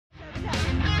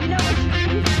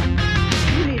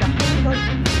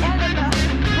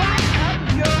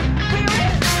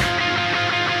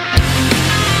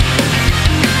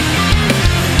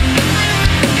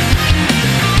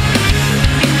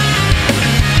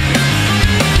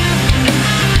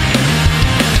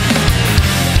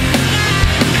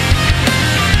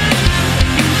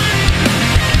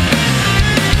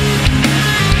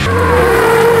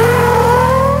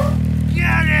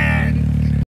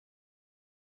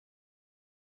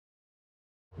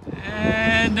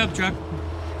up, truck.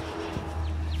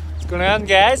 What's going on,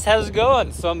 guys? How's it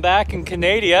going? So I'm back in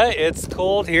Canada. It's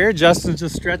cold here. Justin's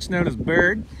just stretching out his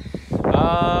bird.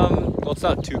 Well, it's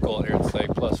not too cold here. It's like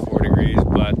plus 4 degrees,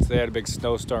 but they had a big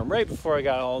snowstorm right before I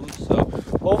got home. So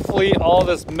hopefully all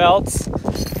this melts.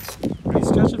 Are you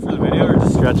stretching for the video or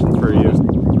just stretching for you?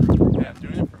 Yeah, I'm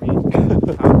doing it for me.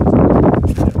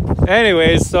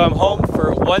 Anyways, so I'm home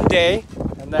for 1 day,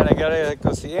 and then I gotta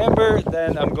go see Amber.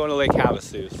 Then I'm going to Lake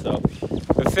Havasu. So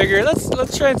I figured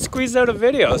let's try and squeeze out a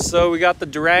video. So we got the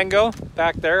Durango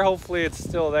back there. Hopefully it's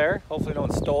still there. Hopefully no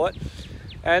one stole it.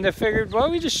 And I figured, why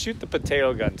don't we just shoot the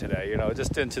potato gun today? You know,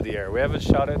 just into the air. We haven't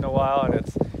shot it in a while, and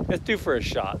it's due for a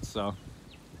shot. So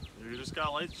you just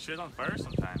gotta light shit on fire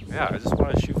sometimes. yeah, I just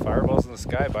want to shoot fireballs in the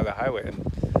sky by the highway, and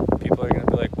people are gonna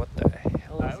be like, "What the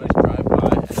hell I is always that?" drive by,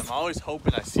 and I'm always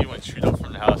hoping I see one shoot up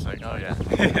from the house. Like, oh yeah,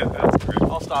 Yeah, that's great.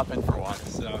 I'll stop in for one.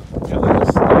 So yeah, all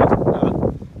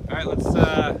right, let's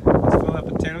fill that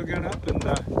potato gun up and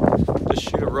just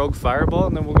shoot a rogue fireball,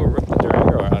 and then we'll go rip the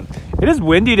Durango around. It is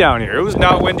windy down here. It was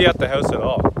not windy at the house at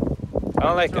all. I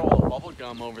don't like it. Throw a bubble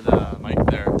gum over the mic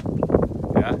there.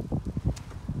 Yeah.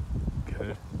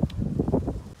 Good.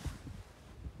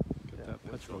 Get that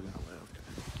petrol gun.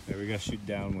 Yeah, we gotta shoot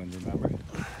downwind. Remember?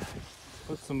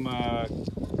 Put some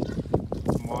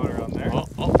water on there.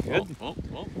 Good.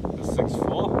 This thing's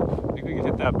full. Think we can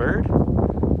hit that bird?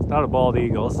 It's not a bald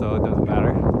eagle, so it doesn't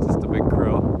matter. It's just a big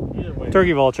crow. Either way.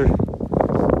 Turkey vulture.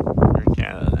 You're in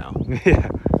Canada now. Yeah.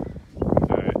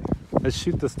 Alright. Let's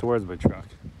shoot this towards my truck.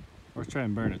 Or try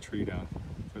and burn a tree down.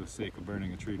 For the sake of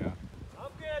burning a tree down. I'm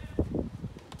good.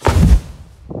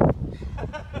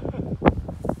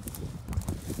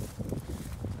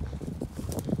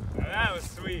 That was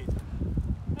sweet.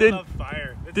 I love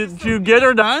fire. Did you get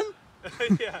her done?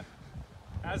 Yeah.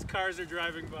 As cars are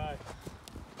driving by.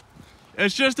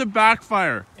 It's just a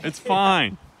backfire. It's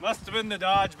fine. Must have been the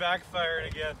Dodge backfiring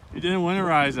again. You didn't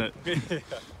winterize it. Yeah.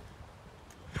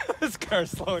 This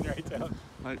car's slowing right down.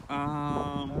 Like,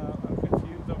 I'm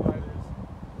confused on why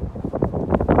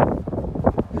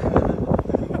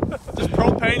there's... just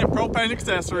propane and propane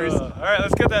accessories. Alright,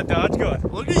 let's get that Dodge going.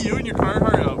 Look at you in your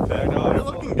Carhartt outfit. I know, You're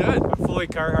looking good. I'm fully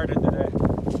Carhartted today.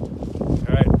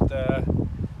 Alright,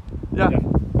 Yeah.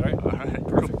 Alright,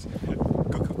 perfect.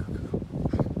 Go.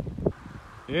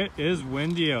 It is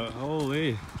windy out.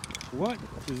 Holy. What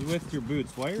is with your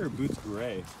boots? Why are your boots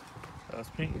gray? That's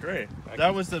pink and gray.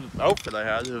 That was the outfit I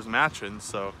had. It was matching,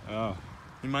 so. Oh.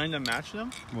 You mind them matching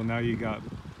them? Well, now you got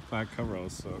black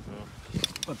coveralls, so.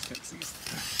 Let's fix these.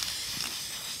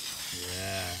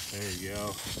 Yeah, there you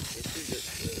go.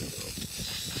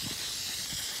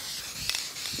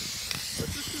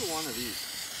 Let's just do one of each.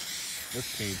 This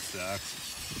paint sucks.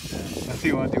 Yeah.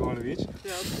 You want to do one of each? Yeah,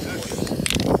 let's do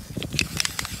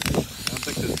I don't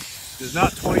think there's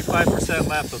not 25%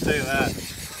 left, I'll tell you that.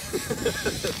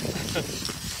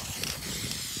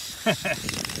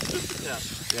 Yeah.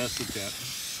 Yes, the tip.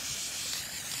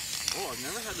 Oh, I've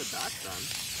never had the back done.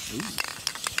 Ooh.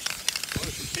 Oh,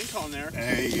 there's some pink on there.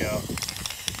 There you go.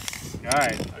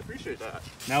 Alright. I appreciate that.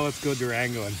 Now let's go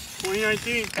Durangoing.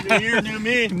 2019, new year, new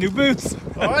me. New boots.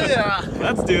 Oh yeah.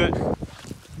 Let's do it.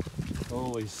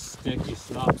 Holy sticky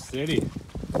Snop City.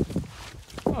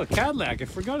 Oh, Cadillac. I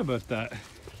forgot about that.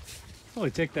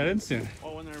 Probably take that in soon.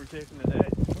 Oh, when are we taking today?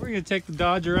 We're going to take the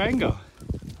Dodge Durango.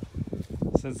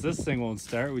 Since this thing won't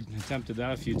start, we attempted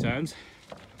that a few times.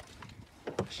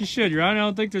 She should run. I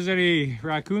don't think there's any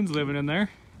raccoons living in there.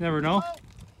 Never know.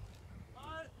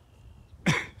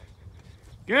 Good.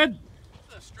 There's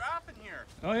a strap in here.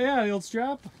 Oh yeah, the old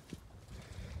strap.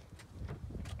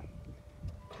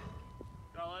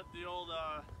 Gotta let the old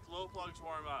glow plugs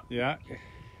warm up. Yeah.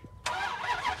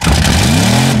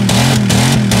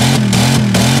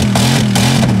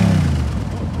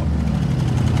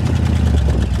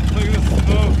 Look at the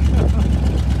smoke.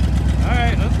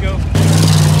 Alright, let's go.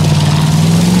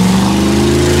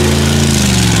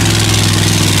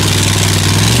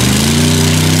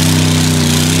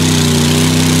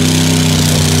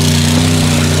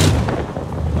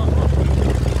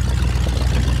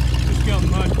 Just got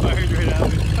mud fired right out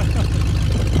of it.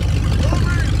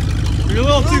 You're a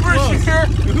little too close. Here.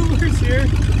 Uber's here.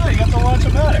 Oh, you got the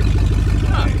launch-o-matic.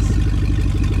 Nice.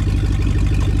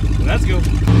 Well, let's go.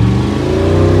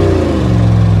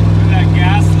 That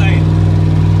gas light.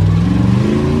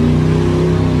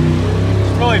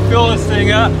 Should probably fill this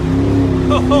thing up.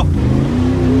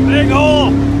 Big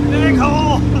hole! Big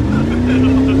hole!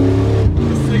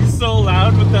 This thing's so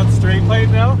loud with that straight plate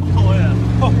now. Oh yeah.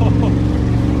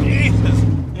 Jesus.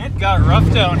 It got rough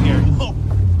down here.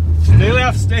 Stay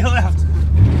left, stay left.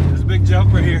 There's a big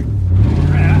jump right here.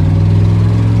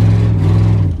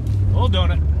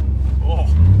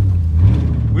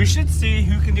 We should see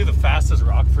who can do the fastest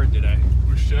Rockford today.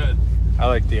 We should. I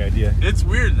like the idea. It's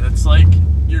weird. It's like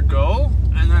you go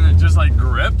and then it just like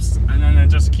grips and then it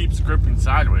just keeps gripping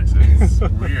sideways. It's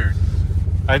weird.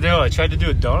 I know. I tried to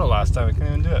do a donut last time. I couldn't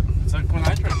even do it. It's like when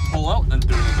I tried to pull out and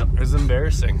do it. It was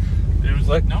embarrassing. It was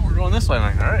like, no, we're going this way.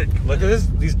 I'm like, all right. Look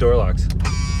at these door locks.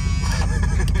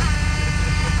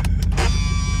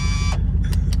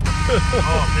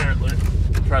 Oh, here,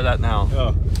 look. Try that now.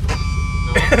 Oh.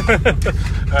 All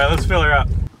right, let's fill her up.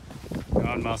 Come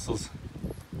on, muscles.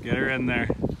 Get her in there.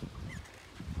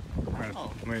 I'm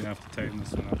going to have to tighten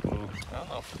this one up a little. I don't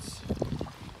know if it's...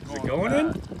 Is it going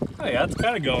in? Oh yeah, it's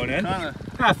kind of going in.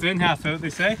 Half in, half out, they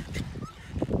say.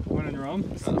 One in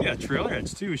Rome. Yeah, trailer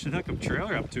edge too. We should hook a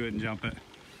trailer up to it and jump it.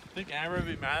 Think Amber would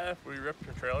be mad if we ripped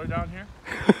her trailer down here?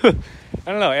 I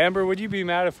don't know. Amber, would you be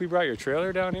mad if we brought your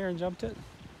trailer down here and jumped it?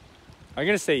 I'm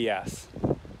going to say yes.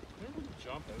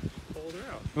 Jump it. Just pull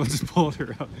her out. We'll just pull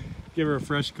her out. Give her a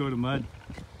fresh coat of mud.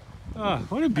 Oh,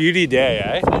 what a beauty day,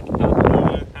 eh?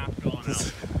 Half going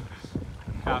out.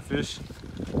 Half-ish.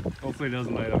 Hopefully it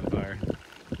doesn't light on fire.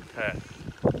 Okay.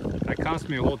 That cost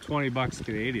me a whole 20 bucks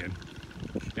Canadian.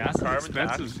 Gas is Carbon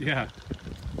expensive, tax? yeah.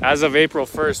 As of April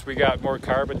 1st, we got more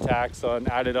carbon tax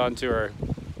added onto our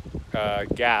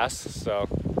gas, so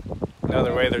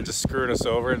another way they're just screwing us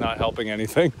over and not helping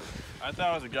anything. I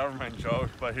thought it was a government joke,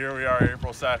 but here we are,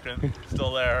 April 2nd,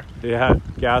 still there. Yeah,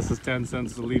 gas is 10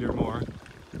 cents a liter more.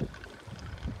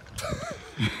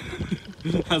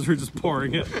 As we're just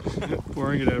pouring it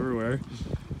everywhere.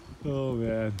 Oh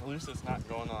man. At least it's not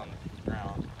going on the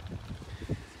ground.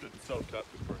 It's getting soaked up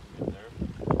before it gets there.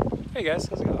 Hey guys,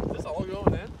 how's it going? Is this all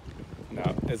going in?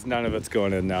 No, none of it's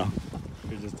going in now.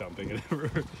 We're just dumping it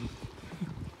everywhere.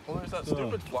 Well, there's that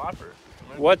stupid flopper.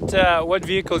 What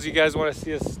vehicles you guys want to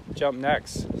see us jump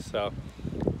next? So,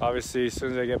 obviously, as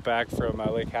soon as I get back from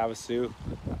Lake Havasu,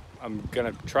 I'm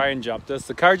gonna try and jump this.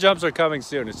 The car jumps are coming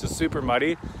soon. It's just super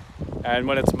muddy, and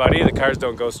when it's muddy, the cars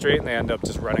don't go straight and they end up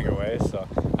just running away. So,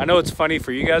 I know it's funny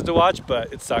for you guys to watch,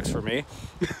 but it sucks for me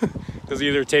because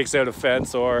either it takes out a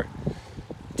fence or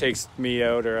takes me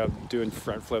out, or I'm doing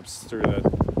front flips through the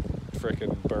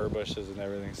freaking burr bushes and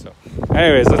everything. So,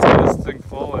 anyways, let's get this thing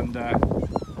full and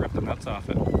rip the nuts off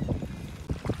it.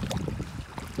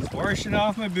 Just washing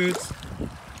off my boots.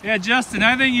 Yeah, Justin,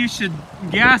 I think you should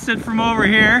gas it from over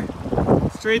here,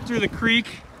 straight through the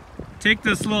creek, take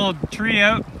this little tree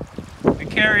out, and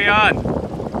carry on.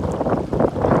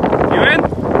 You in?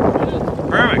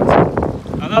 Perfect.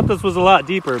 I thought this was a lot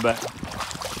deeper, but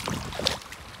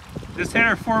just hit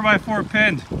our 4x4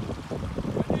 pinned.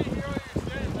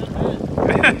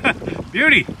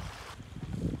 Beauty.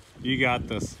 You got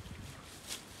this.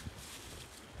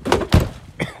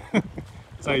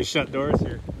 That's how you shut doors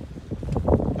here.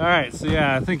 All right, so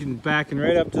yeah, I'm thinking backing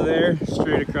right up to there,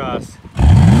 straight across.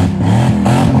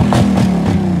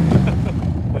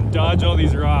 And dodge all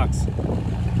these rocks.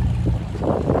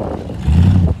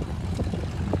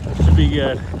 That should be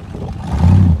good.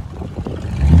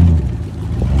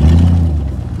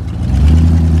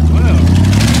 Whoa.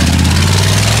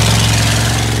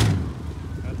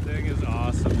 That thing is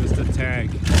awesome, just a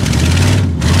tank.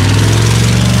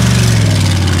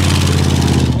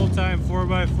 Time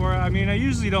 4x4. I mean, I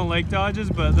usually don't like Dodges,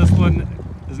 but this one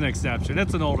is an exception.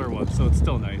 It's an older one, so it's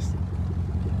still nice.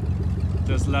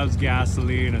 Just loves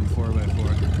gasoline and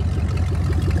 4x4.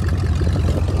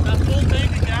 That full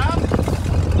tank of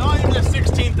gas? Not even a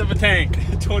 16th of a tank.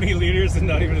 20 liters and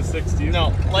not even a 16th?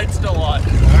 No, light's still on.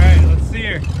 Alright, let's see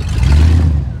here.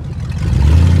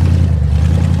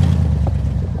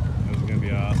 This is gonna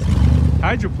be awesome.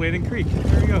 Hydroplaning creek.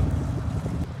 There we go.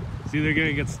 It's either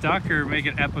gonna get stuck or make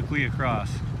it epically across.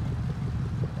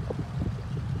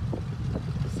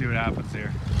 Let's see what happens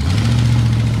here.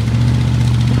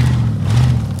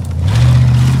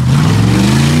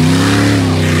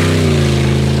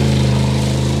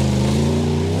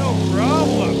 No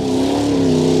problem.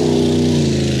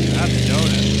 That's a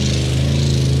donut.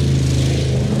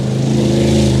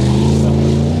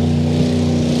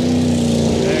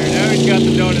 There, now he's got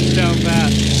the donuts down pat.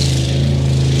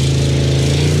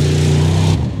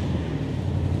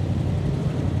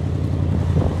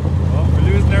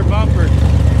 Bumper.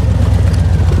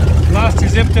 Lost your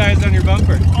zip ties on your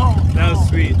bumper. Oh, that was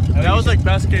sweet. That was like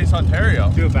best case Ontario.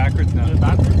 Do it backwards now. Do it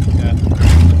backwards? Yeah.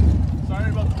 Sorry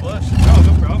about the bush. Oh,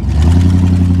 no problem.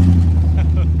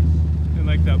 Didn't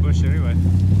like that bush anyway.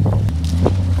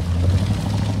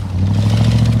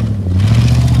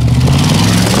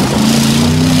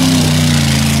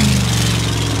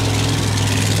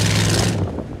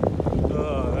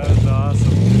 Oh, that is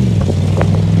awesome.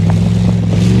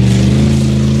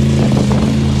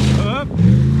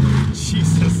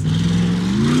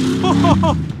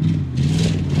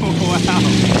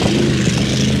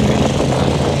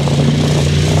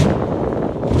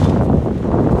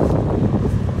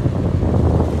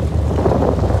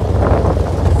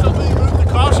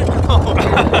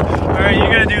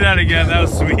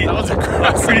 sweet. That was I'm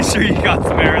aggressive. pretty sure you got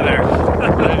some air there.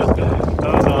 That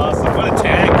was awesome. What a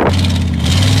tank.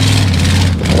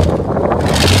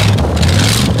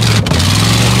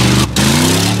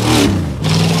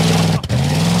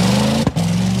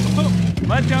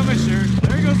 Let down my shirt.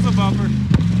 There goes the bumper.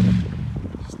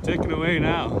 Just ticking away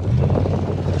now.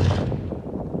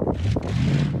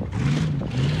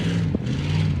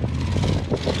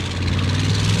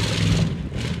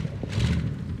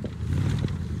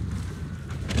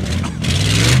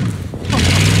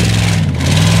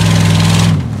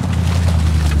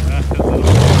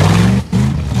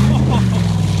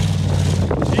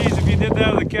 Jeez, if you did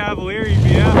that with a Cavalier, you'd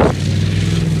be out.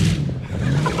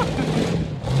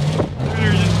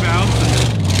 They're just bouncing.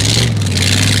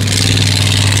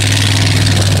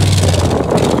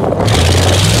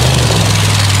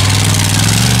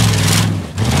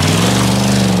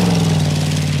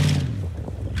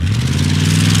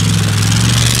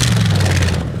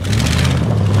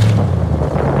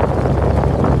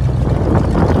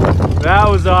 That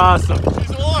was awesome. It's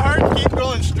a little hard to keep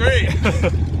going straight.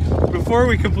 Before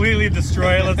we completely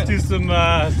destroy it, let's do some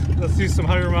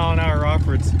 100-mile-an-hour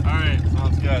Rockfords. All right,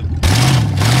 sounds good.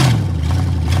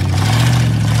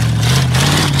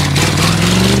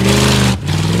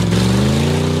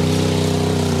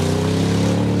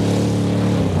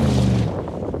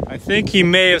 I think he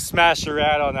may have smashed a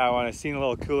rat on that one. I seen a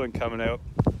little coolant coming out,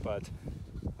 but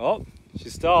oh, she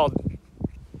stalled.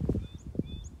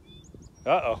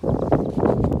 Uh-oh.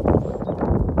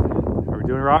 Are we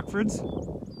doing Rockfords?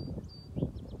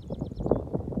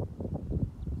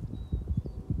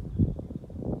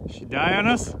 She die on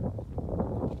us?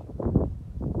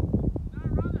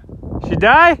 She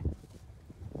die?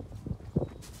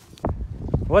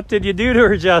 What did you do to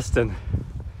her, Justin?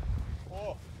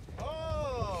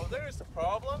 Oh, there's the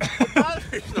problem. The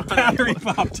battery's not Battery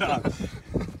popped up.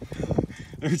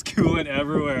 There's coolant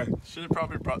everywhere. Should have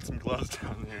probably brought some gloves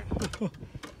down there.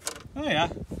 Oh yeah.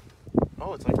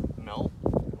 Oh, it's like melt.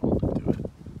 I'll do it.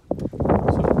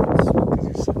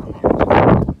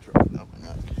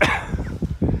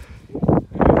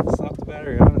 Stop the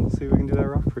battery on and see if we can do that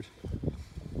Rockford.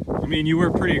 I mean, you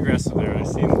were pretty aggressive there. I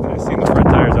seen the front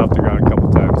tires off the ground a couple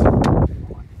times.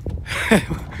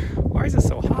 Why is it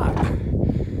so hot?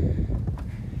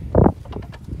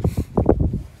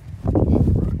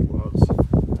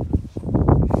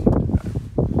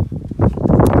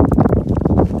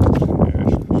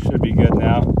 Should be good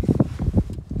now.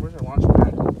 Where's our launch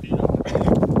pad? Beat on it.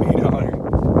 Beat on her.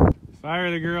 Fire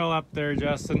the girl up there,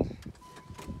 Justin. Look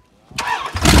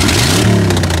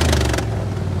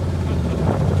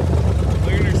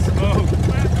at her smoke.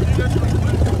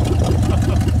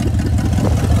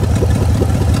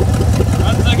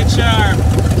 Runs like a charm.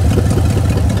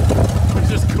 It's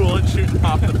just coolant shooting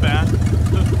off the fan.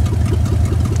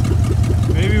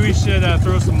 Maybe we should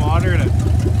throw some water in it.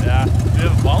 Yeah. Do you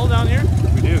have a bottle down here?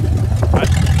 We do.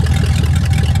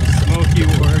 Smoky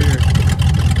warrior.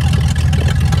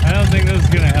 I don't think this is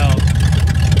gonna help.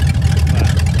 But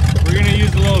we're gonna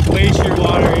use a little glacier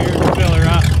water here to fill her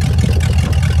up.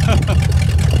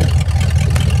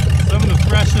 Some of the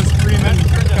freshest Freeman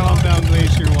compound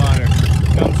glacier water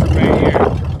comes from right here.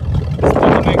 This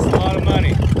still makes a lot of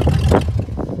money.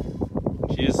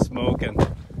 She is smoking.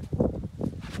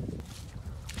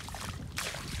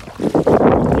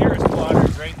 Here's water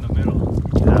right in the middle.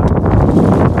 Yeah.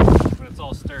 But it's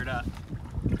all stirred up.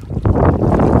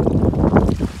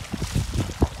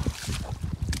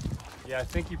 Yeah, I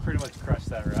think you pretty much crushed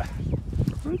that rat.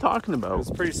 What are you talking It about?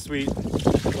 was pretty sweet. A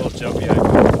little jumpy. I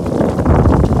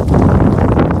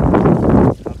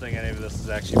don't think any of this is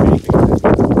actually making it.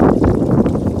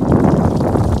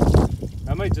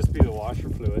 That might just be the washer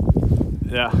fluid.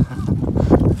 Yeah.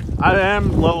 I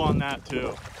am low on that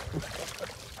too.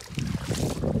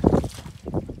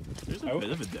 There's a bit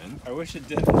of a dent. I wish it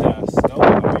didn't snow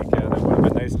on the weekend. It would have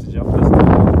been nice to jump this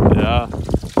time. Yeah.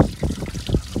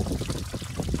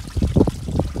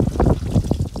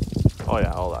 Oh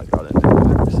yeah, all that got in there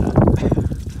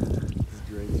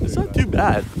 100%. It's not too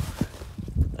bad.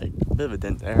 Like a bit of a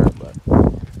dent there, but I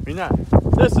mean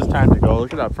this is time to go.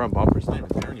 Look at that front bumper, it's not even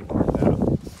there anymore. Yeah.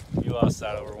 You lost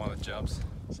that over one of the jumps.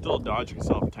 Still Dodge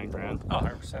yourself 10 grand. Oh,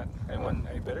 100%.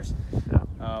 Any bidders? Yeah.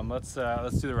 Let's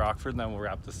do the Rockford and then we'll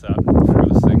wrap this up for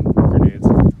this thing. Grenades.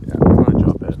 Yeah, I'm gonna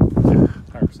jump it.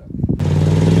 100%.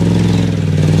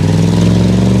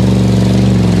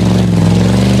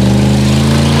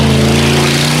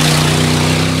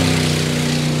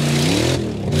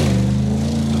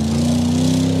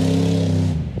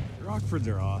 Rockfords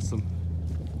are awesome.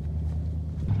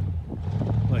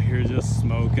 Like, you're just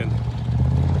smoking.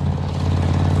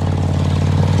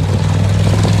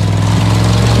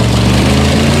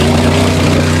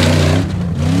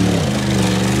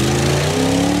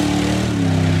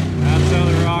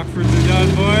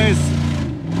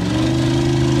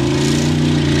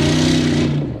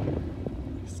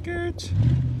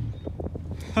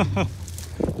 All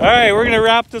right, we're gonna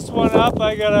wrap this one up.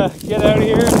 I gotta get out of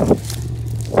here and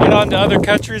get on to other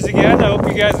countries again. I hope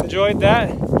you guys enjoyed that.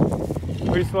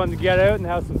 We just wanted to get out and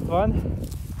have some fun.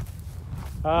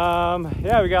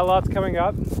 Yeah, we got lots coming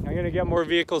up. I'm gonna get more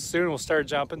vehicles soon. We'll start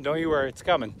jumping. Don't you worry, it's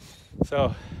coming.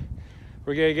 So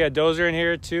we're gonna get a dozer in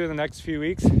here too in the next few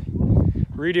weeks.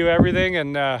 Redo everything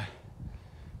and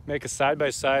make a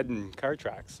side-by-side and car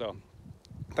track. So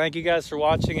thank you guys for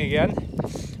watching again.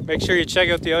 Make sure you check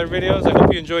out the other videos. I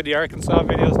hope you enjoyed the Arkansas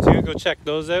videos too. Go check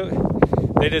those out.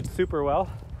 They did super well.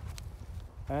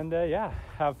 And yeah,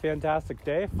 have a fantastic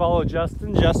day. Follow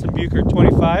Justin Bucher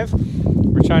 25.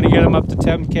 We're trying to get him up to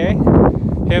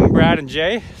 10K. Him, Brad, and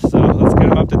Jay. So let's get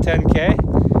him up to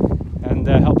 10K and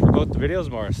help promote the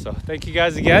videos more. So thank you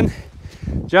guys again.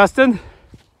 Justin.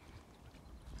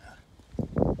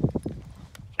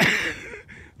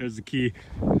 There's the key.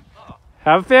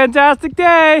 Have a fantastic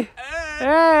day.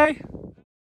 Hey.